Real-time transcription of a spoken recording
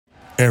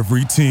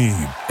Every team,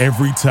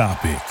 every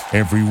topic,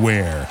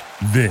 everywhere.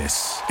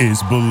 This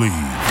is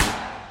Believe.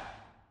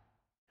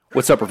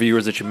 What's up,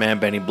 reviewers? It's your man,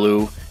 Benny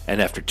Blue,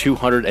 and after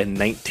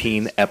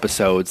 219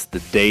 episodes, the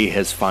day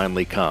has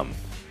finally come.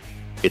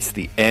 It's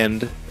the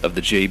end of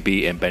the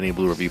JB and Benny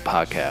Blue Review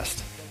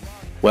podcast.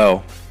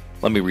 Well,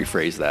 let me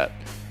rephrase that.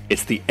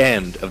 It's the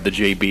end of the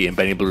JB and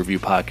Benny Blue Review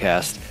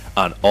podcast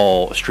on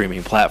all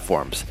streaming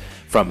platforms.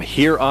 From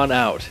here on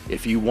out,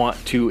 if you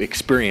want to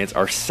experience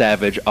our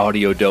savage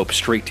audio dope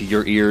straight to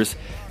your ears,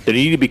 then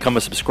you need to become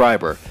a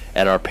subscriber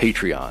at our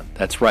Patreon.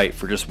 That's right,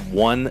 for just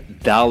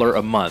 $1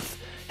 a month,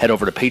 head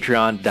over to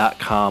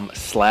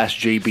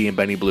patreon.com/JB and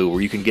Benny Blue,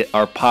 where you can get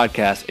our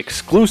podcast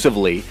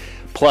exclusively,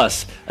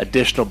 plus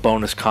additional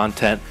bonus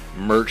content,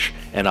 merch,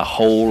 and a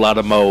whole lot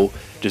of mo.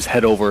 Just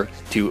head over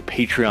to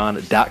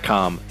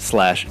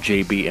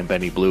patreon.com/JB and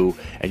Benny Blue,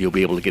 and you'll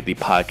be able to get the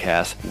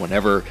podcast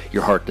whenever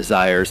your heart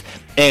desires.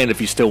 And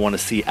if you still want to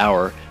see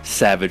our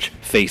savage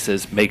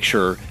faces, make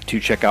sure to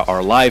check out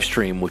our live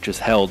stream, which is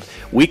held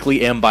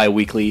weekly and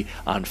bi-weekly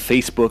on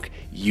Facebook,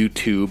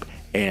 YouTube,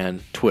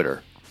 and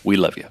Twitter. We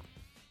love you.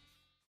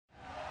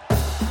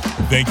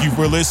 Thank you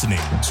for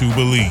listening to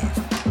Believe.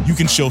 You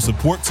can show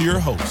support to your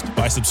host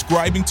by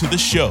subscribing to the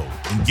show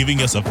and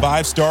giving us a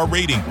 5-star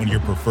rating on your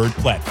preferred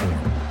platform.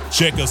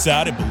 Check us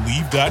out at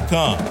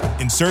Believe.com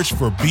and search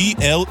for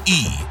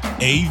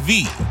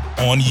BLEAV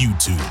on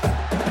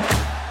YouTube.